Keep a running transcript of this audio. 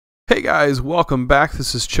Hey guys, welcome back.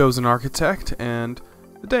 This is ChosenArchitect, and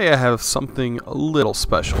today I have something a little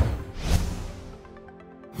special.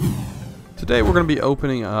 Today we're going to be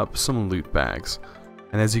opening up some loot bags.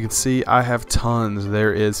 And as you can see, I have tons.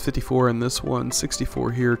 There is 54 in this one,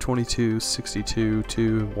 64 here, 22, 62,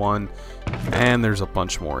 2, 1, and there's a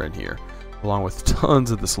bunch more in here, along with tons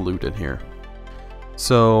of this loot in here.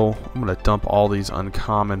 So I'm going to dump all these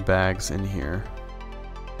uncommon bags in here.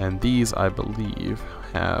 And these, I believe,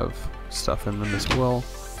 have stuff in them as well.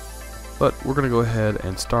 But we're going to go ahead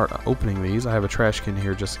and start opening these. I have a trash can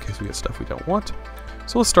here just in case we get stuff we don't want.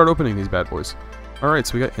 So let's start opening these bad boys. Alright,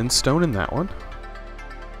 so we got Endstone in that one.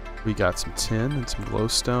 We got some tin and some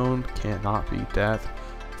glowstone. Cannot beat that.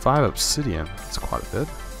 5 obsidian. That's quite a bit.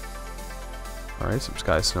 Alright, some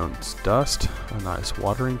skystone's dust. A nice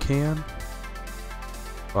watering can.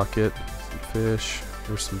 Bucket. Some fish.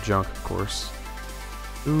 There's some junk, of course.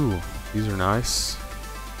 Ooh, these are nice.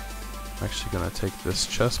 I'm actually going to take this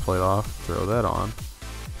chest plate off, throw that on.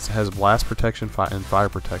 It has blast protection and fire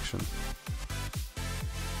protection.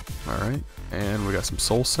 Alright, and we got some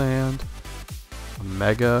soul sand, a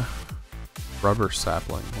mega rubber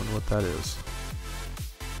sapling, wonder what that is,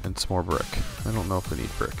 and some more brick. I don't know if we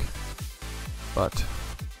need brick, but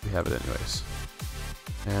we have it anyways.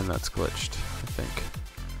 And that's glitched, I think.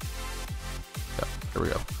 Yep, there we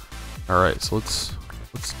go. Alright, so let's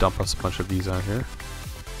dump us a bunch of these out here.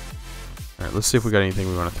 Alright, let's see if we got anything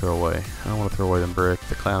we want to throw away. I don't want to throw away the brick,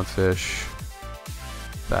 the clownfish,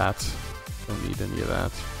 that. Don't need any of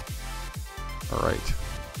that. Alright.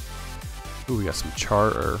 Ooh, we got some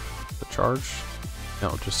charge?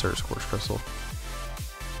 No, just Surge Quartz Crystal.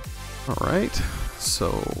 Alright,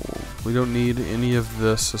 so we don't need any of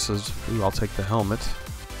this. This is, ooh, I'll take the helmet.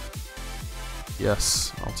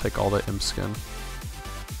 Yes, I'll take all that imp skin.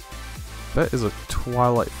 That is a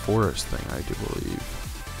Twilight Forest thing, I do believe.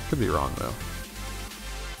 Could be wrong though.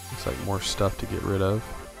 Looks like more stuff to get rid of.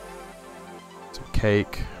 Some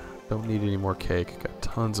cake. Don't need any more cake. Got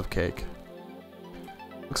tons of cake.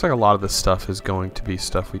 Looks like a lot of this stuff is going to be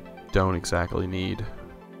stuff we don't exactly need.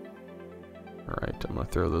 Alright, I'm going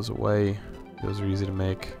to throw those away. Those are easy to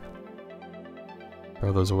make.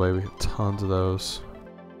 Throw those away. We have tons of those.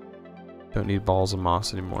 Don't need balls of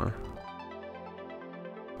moss anymore.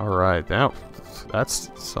 Alright, now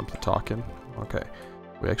that's something talking. Okay,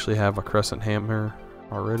 we actually have a crescent hammer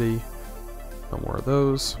already. No more of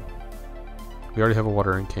those. We already have a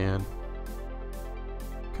watering can.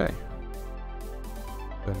 Okay.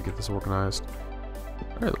 Go ahead and get this organized.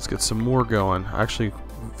 Alright, let's get some more going. Actually,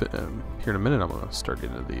 here in a minute I'm going to start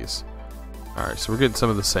getting into these. Alright, so we're getting some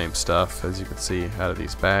of the same stuff, as you can see, out of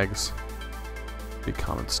these bags. Pretty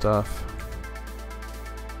common stuff.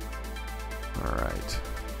 Alright.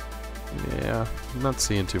 Yeah, I'm not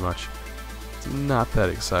seeing too much. It's not that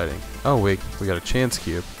exciting. Oh wait, we got a chance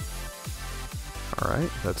cube.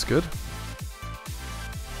 Alright, that's good.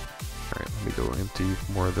 Alright, let me go empty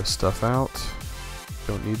more of this stuff out.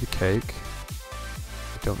 Don't need the cake.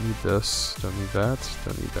 Don't need this. Don't need that.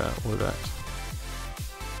 Don't need that or that.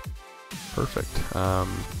 Perfect.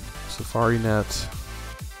 Safari net.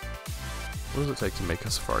 What does it take to make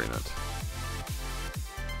a safari net?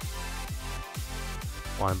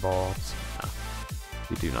 Wine balls. Nah,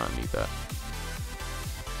 we do not need that.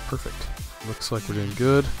 Perfect. Looks like we're doing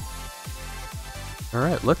good.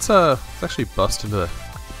 Alright, let's actually bust into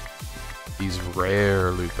these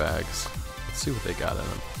rare loot bags. Let's see what they got in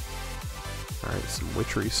them. Alright, some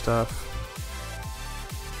witchery stuff.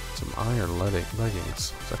 Some iron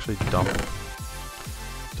leggings. Let's actually dump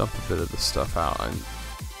a bit of this stuff out. I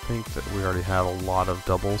think that we already have a lot of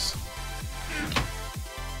doubles.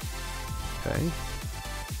 Okay.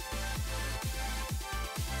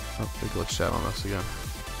 Oh, they glitched out on us again.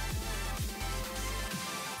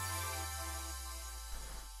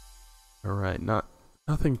 Alright,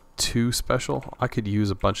 nothing too special. I could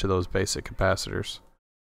use a bunch of those basic capacitors.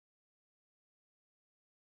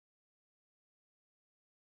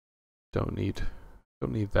 Don't need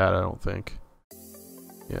that, I don't think.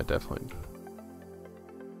 Yeah, definitely.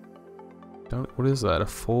 What is that? A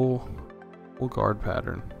full guard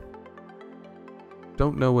pattern.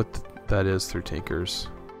 Don't know what that is through Tinkers.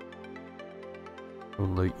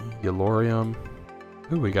 Yellorium.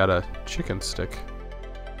 Ooh, we got a chicken stick.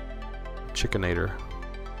 Chickenator.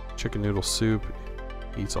 Chicken noodle soup.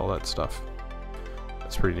 Eats all that stuff.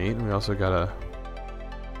 That's pretty neat. And we also got a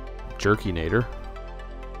jerkinator.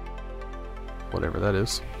 Whatever that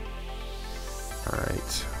is.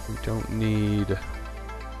 Alright. We don't need...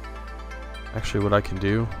 Actually, what I can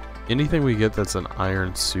do... Anything we get that's an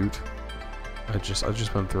iron suit, I've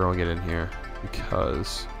just been throwing it in here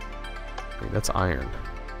because I mean, that's iron.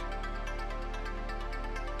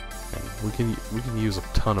 we can use a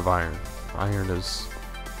ton of iron. Iron is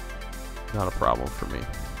not a problem for me.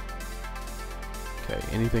 Okay,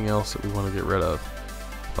 anything else that we want to get rid of?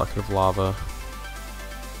 Bucket of lava.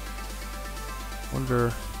 Wonder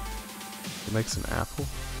if it makes an apple.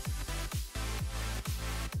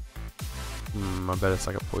 I bet it's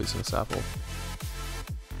like a poisonous apple.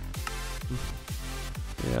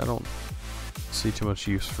 Yeah, I don't see too much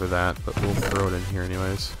use for that, but we'll throw it in here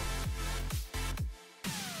anyways.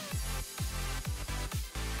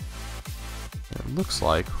 It looks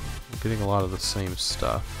like we're getting a lot of the same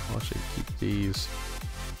stuff. I'll actually keep these.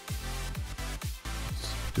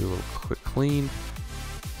 Let's do a little quick clean.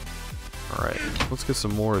 Alright, let's get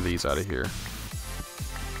some more of these out of here.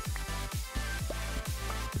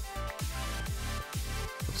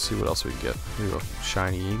 Let's see what else we can get. Here we go.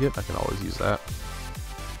 Shiny ingot. I can always use that.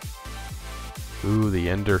 Ooh, the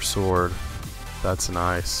Ender Sword. That's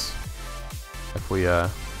nice. If we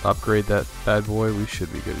upgrade that bad boy, we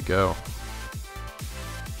should be good to go.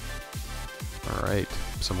 Alright,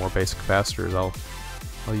 some more basic capacitors.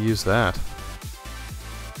 I'll use that.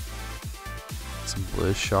 Some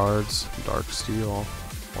Blizz shards, dark steel,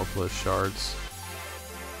 more Blizz shards.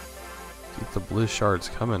 Keep the Blizz shards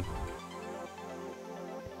coming.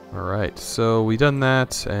 Alright, so we done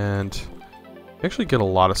that, and we actually get a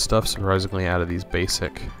lot of stuff surprisingly out of these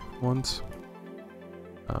basic ones.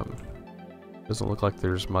 Doesn't look like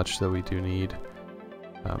there's much that we do need.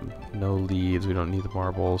 No leaves, we don't need the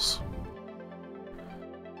marbles.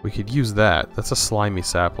 We could use that. That's a slimy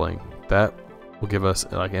sapling. That will give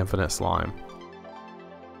us like infinite slime.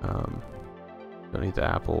 Don't need the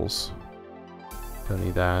apples. Don't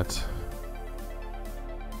need that.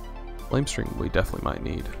 Flame string we definitely might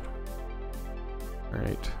need.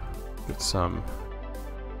 Alright. Get some.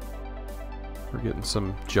 We're getting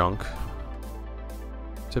some junk.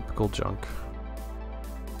 Typical junk.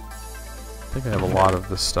 I think I have a lot of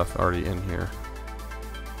this stuff already in here.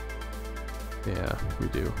 Yeah, we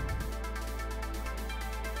do.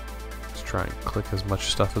 Let's try and click as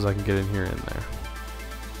much stuff as I can get in here in there.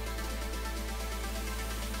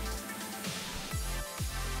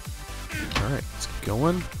 Alright, let's keep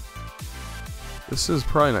going. This is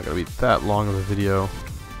probably not going to be that long of a video.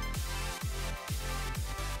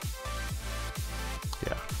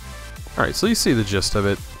 Yeah. Alright, so you see the gist of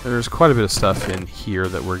it. There's quite a bit of stuff in here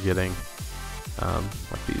that we're getting.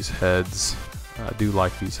 Like these heads. I do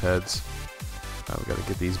like these heads. We've got to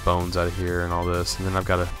get these bones out of here and all this. And then I've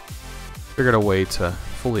got to figure out a way to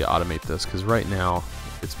fully automate this, because right now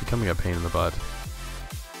it's becoming a pain in the butt.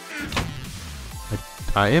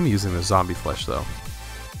 I am using the zombie flesh though.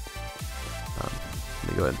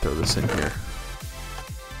 Let me go ahead and throw this in here.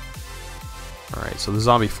 Alright, so the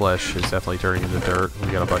zombie flesh is definitely turning into dirt.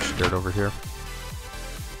 We got a bunch of dirt over here.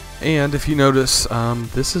 And if you notice,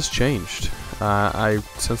 this has changed.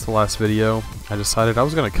 Since the last video, I decided I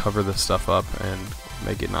was going to cover this stuff up and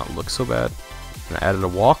make it not look so bad. And I added a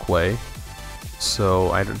walkway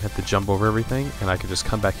so I didn't have to jump over everything, and I could just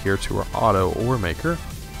come back here to our auto ore maker.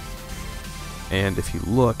 And if you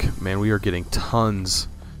look, man, we are getting tons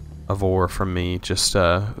of ore from me just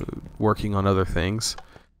working on other things,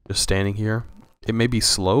 just standing here. It may be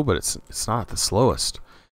slow, but it's not the slowest.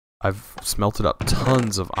 I've smelted up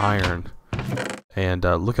tons of iron, and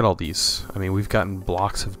look at all these. I mean, we've gotten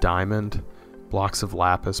blocks of diamond, blocks of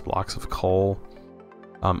lapis, blocks of coal.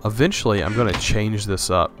 Eventually, I'm going to change this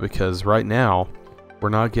up, because right now, we're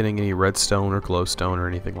not getting any redstone or glowstone or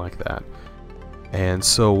anything like that. And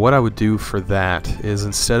so what I would do for that is,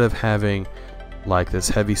 instead of having like this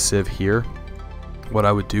heavy sieve here, what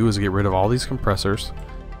I would do is get rid of all these compressors.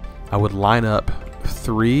 I would line up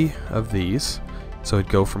 3 of these. So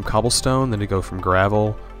it'd go from cobblestone, then it'd go from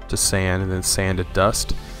gravel to sand, and then sand to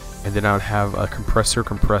dust. And then I would have a compressor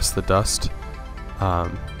compress the dust.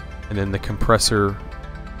 And then the compressor,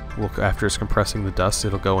 after it's compressing the dust,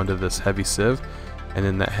 it'll go into this heavy sieve. And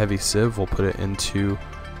then that heavy sieve will put it into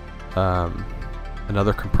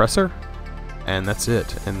another compressor. And that's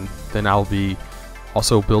it. And then I'll be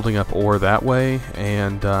also building up ore that way.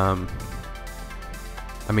 And I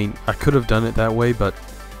mean, I could have done it that way, but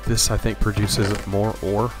this, I think, produces more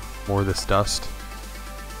ore, more of this dust.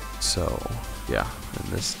 So, yeah, and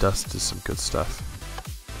this dust is some good stuff.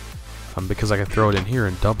 Because I can throw it in here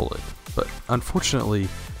and double it. But unfortunately,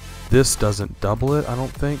 this doesn't double it, I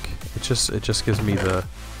don't think. It just gives me the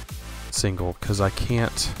single, because I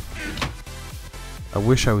can't. I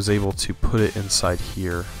wish I was able to put it inside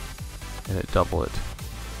here and it double it.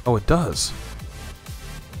 Oh, it does.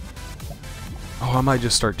 Oh, I might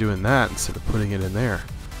just start doing that instead of putting it in there.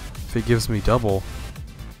 If it gives me double.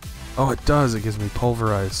 Oh, it does. It gives me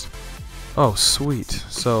pulverized. Oh, sweet.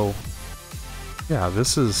 So, Yeah,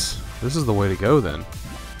 this is the way to go then.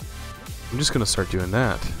 I'm just gonna start doing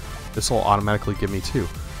that. This will automatically give me 2.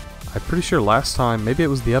 I'm pretty sure last time, maybe it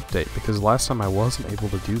was the update, because last time I wasn't able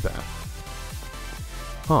to do that.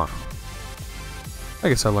 Huh. I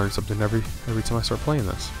guess I learn something every time I start playing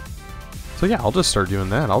this. So yeah, I'll just start doing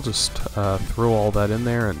that. I'll just throw all that in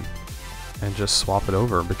there and just swap it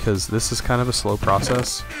over, because this is kind of a slow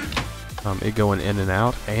process. It going in and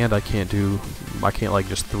out, and I can't like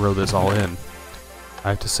just throw this all in. I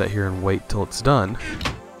have to sit here and wait till it's done.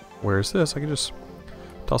 Whereas this, I can just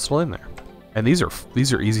toss it all in there. And these are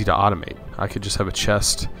easy to automate. I could just have a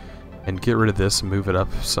chest and get rid of this and move it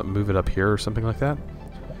up here or something like that.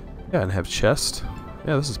 Yeah, and have chest.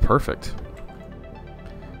 Yeah, this is perfect.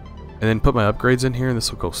 And then put my upgrades in here, and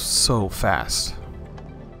this will go so fast.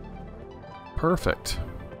 Perfect.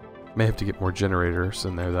 May have to get more generators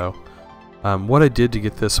in there though. What I did to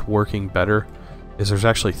get this working better is there's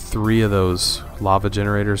actually 3 of those lava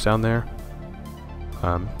generators down there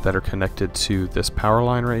that are connected to this power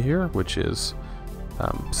line right here, which is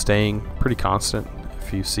staying pretty constant.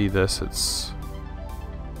 If you see this, it's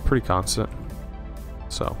pretty constant.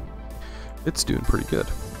 So it's doing pretty good.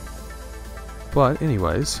 But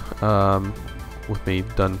anyways, with me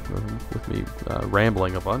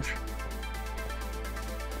rambling a bunch,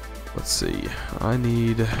 let's see. I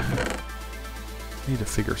need to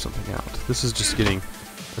figure something out. This is just getting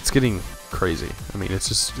crazy. I mean,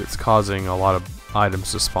 it's causing a lot of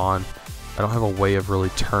items to spawn. I don't have a way of really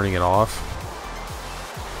turning it off.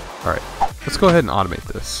 Alright, let's go ahead and automate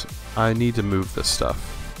this. I need to move this stuff.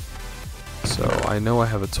 So I know I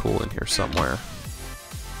have a tool in here somewhere.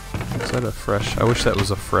 Is that a fresh? I wish that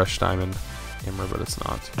was a fresh diamond hammer, but it's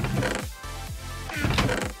not.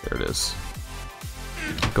 There it is.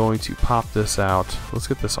 I'm going to pop this out. Let's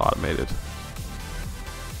get this automated.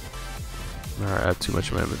 Alright, I have too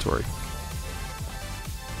much in my inventory.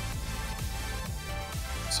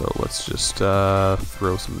 So let's just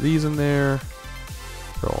throw some of these in there.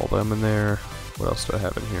 Throw all them in there. What else do I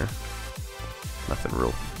have in here? Nothing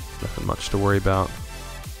much to worry about.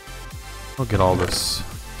 I'll get all this.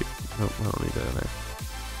 Nope, I don't need that in there.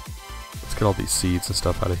 Let's get all these seeds and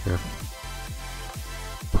stuff out of here.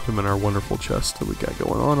 Put them in our wonderful chest that we got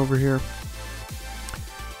going on over here.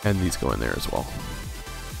 And these go in there as well.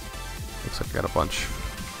 Looks like I got a bunch.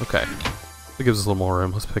 Okay. That gives us a little more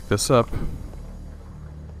room. Let's pick this up.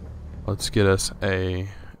 Let's get us a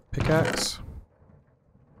pickaxe.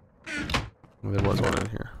 There was one in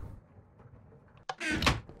here.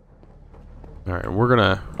 Alright, we're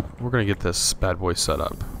gonna get this bad boy set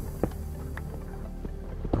up.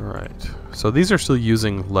 Alright. So these are still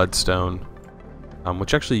using leadstone,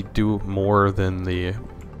 which actually do more than the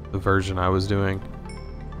version I was doing.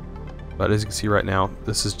 But as you can see right now,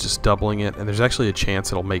 this is just doubling it, and there's actually a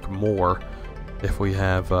chance it'll make more if we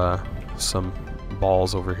have some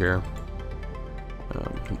balls over here.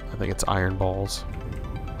 I think it's iron balls.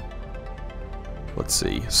 Let's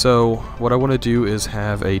see. So what I want to do is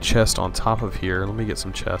have a chest on top of here. Let me get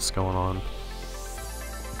some chests going on.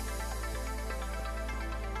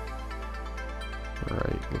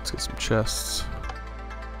 Alright, let's get some chests.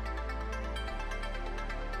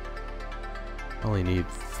 I only need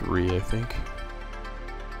 3, I think.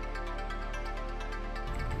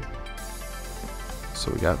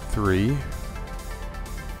 So we got 3.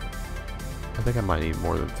 I think I might need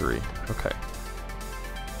more than 3. Okay.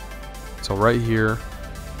 So right here,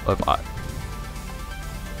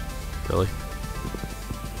 really?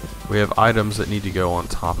 We have items that need to go on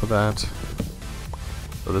top of that.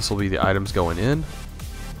 So this will be the items going in.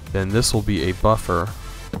 Then this will be a buffer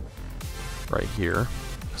right here.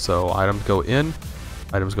 So items go in,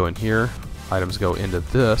 items go in here, items go into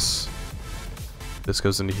this. This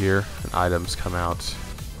goes into here, and items come out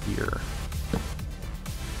here.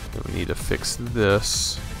 And we need to fix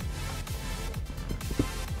this.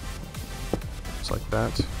 Just like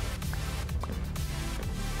that.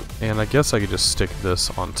 And I guess I could just stick this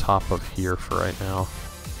on top of here for right now.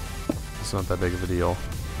 It's not that big of a deal.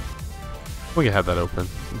 We can have that open.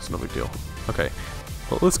 It's no big deal. Okay,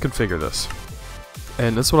 well, let's configure this.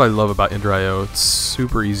 And that's what I love about Ender.io. It's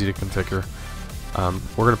super easy to configure.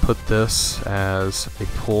 We're going to put this as a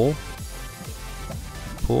pull.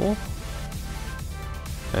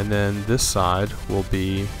 And then this side will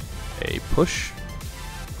be a push.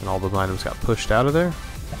 And all the items got pushed out of there.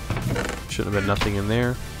 Shouldn't have been nothing in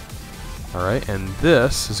there. Alright, and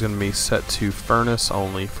this is going to be set to furnace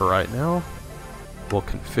only for right now. We'll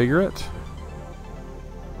configure it.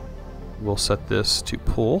 We'll set this to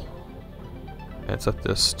pull. And set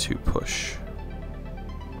this to push.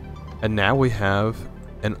 And now we have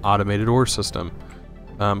an automated ore system.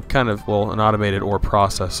 kind of, well, an automated ore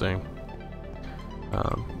processing.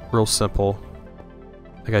 Real simple.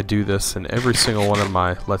 I think I do this in every single one of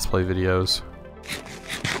my Let's Play videos.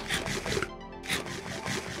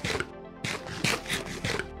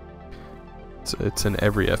 It's in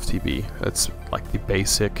every FTB. It's like the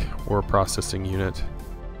basic ore processing unit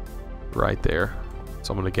right there.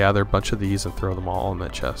 So I'm going to gather a bunch of these and throw them all in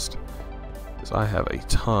that chest, because I have a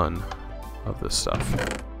ton of this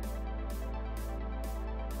stuff.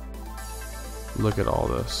 Look at all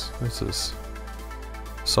this. This is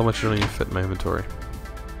so much. I don't even fit in my inventory.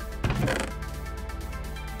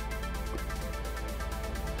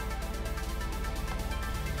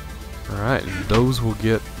 Alright, and those will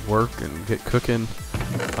get work and get cooking.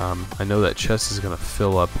 I know that chest is going to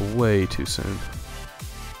fill up way too soon.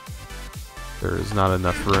 There is not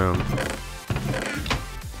enough room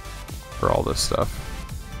for all this stuff.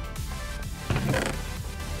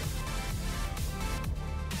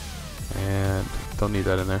 And don't need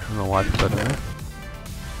that in there. I don't know why I put that in there.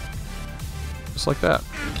 Just like that.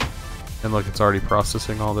 And look, it's already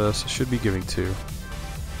processing all this. It should be giving 2.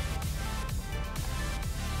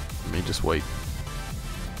 Let me just wait.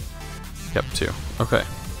 Yep, 2. Okay.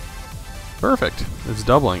 Perfect. It's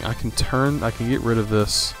doubling. I can get rid of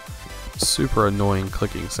this super annoying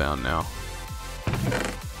clicking sound now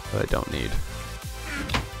that I don't need.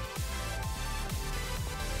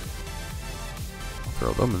 I'll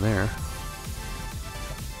throw them in there.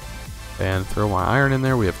 And throw my iron in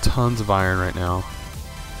there. We have tons of iron right now.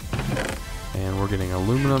 And we're getting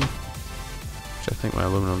aluminum, which I think my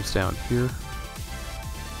aluminum's down here.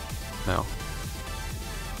 No.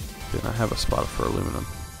 Didn't I have a spot for aluminum?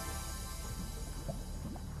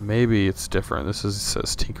 Maybe it's different. This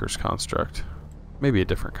says Tinker's Construct. Maybe a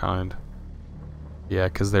different kind. Yeah,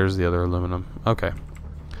 because there's the other aluminum. Okay.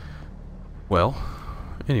 Well,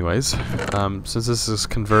 anyways, since this is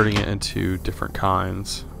converting it into different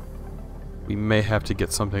kinds, we may have to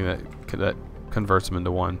get something that converts them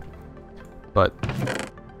into one. But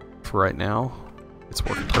for right now, it's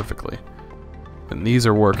working perfectly. And these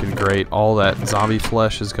are working great. All that zombie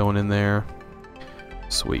flesh is going in there.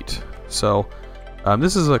 Sweet. So,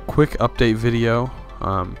 this is a quick update video.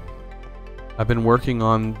 I've been working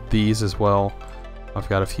on these as well. I've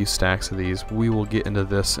got a few stacks of these. We will get into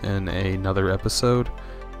this in another episode,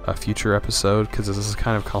 a future episode, because this is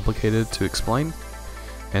kind of complicated to explain.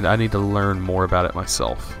 And I need to learn more about it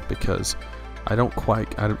myself, because I've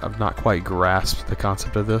not quite grasped the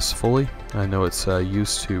concept of this fully. I know it's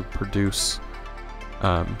used to produce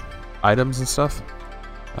items and stuff,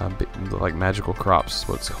 like magical crops is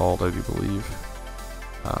what it's called, I do believe.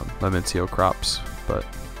 Mementio crops, but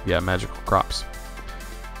yeah, magical crops.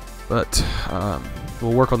 But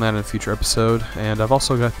we'll work on that in a future episode. And I've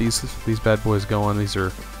also got these bad boys going. These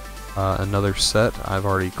are another set. I've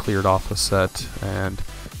already cleared off a set, and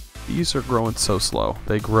these are growing so slow.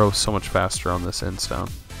 They grow so much faster on this end stone.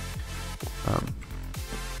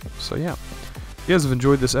 So yeah. If you guys have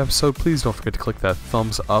enjoyed this episode, please don't forget to click that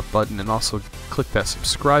thumbs up button and also click that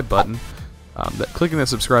subscribe button. Clicking that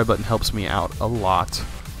subscribe button helps me out a lot.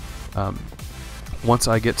 Once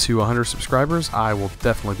I get to 100 subscribers, I will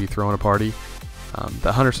definitely be throwing a party. The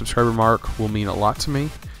 100 subscriber mark will mean a lot to me,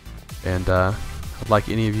 and I'd like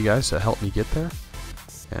any of you guys to help me get there.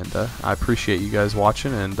 And I appreciate you guys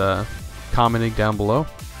watching and commenting down below.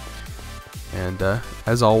 And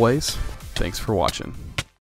as always, thanks for watching.